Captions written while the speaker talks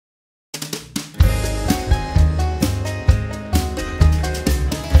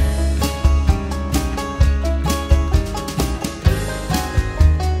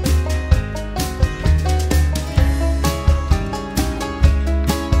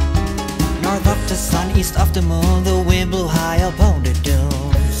the sun, east of the moon, the wind blew high upon the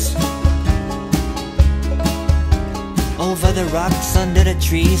dunes. Over the rocks, under the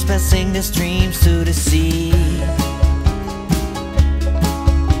trees, passing the streams to the sea.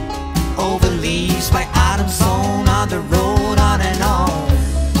 Over leaves by autumn sown, on the road, on and on.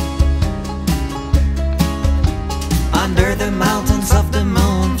 Under the mountains of the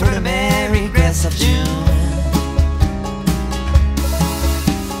moon, through the merry grass of June.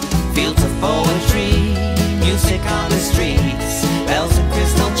 Fields of poetry, music on the streets, bells and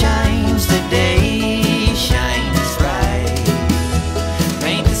crystal chimes, the day shines bright.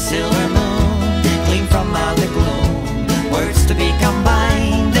 Paint the silver moon, gleam from out the gloom, words to be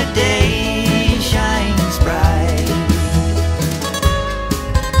combined, the day shines bright.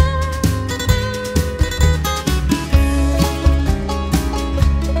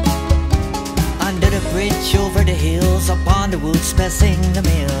 Under the bridge, over the hills, upon the woods, passing the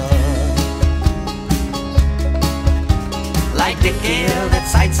mill. Like the gale that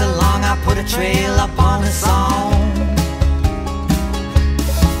sights along, I put a trail upon the song.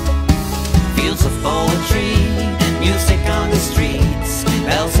 Fields of poetry, music on the streets,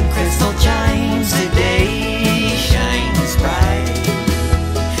 bells and crystal chimes, the day shines bright.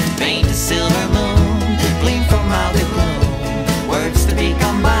 Paint the silver moon, gleam from out the gloom, words to be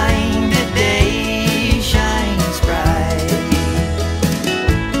combined, the day shines bright.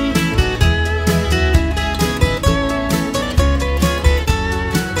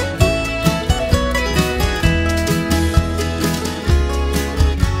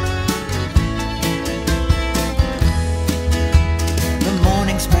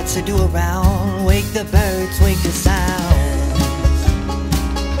 Spreads to do around, wake the birds, wake the sounds.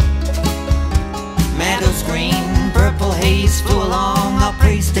 Meadows green, purple haze, flew along, I'll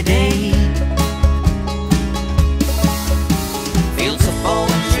praise the day.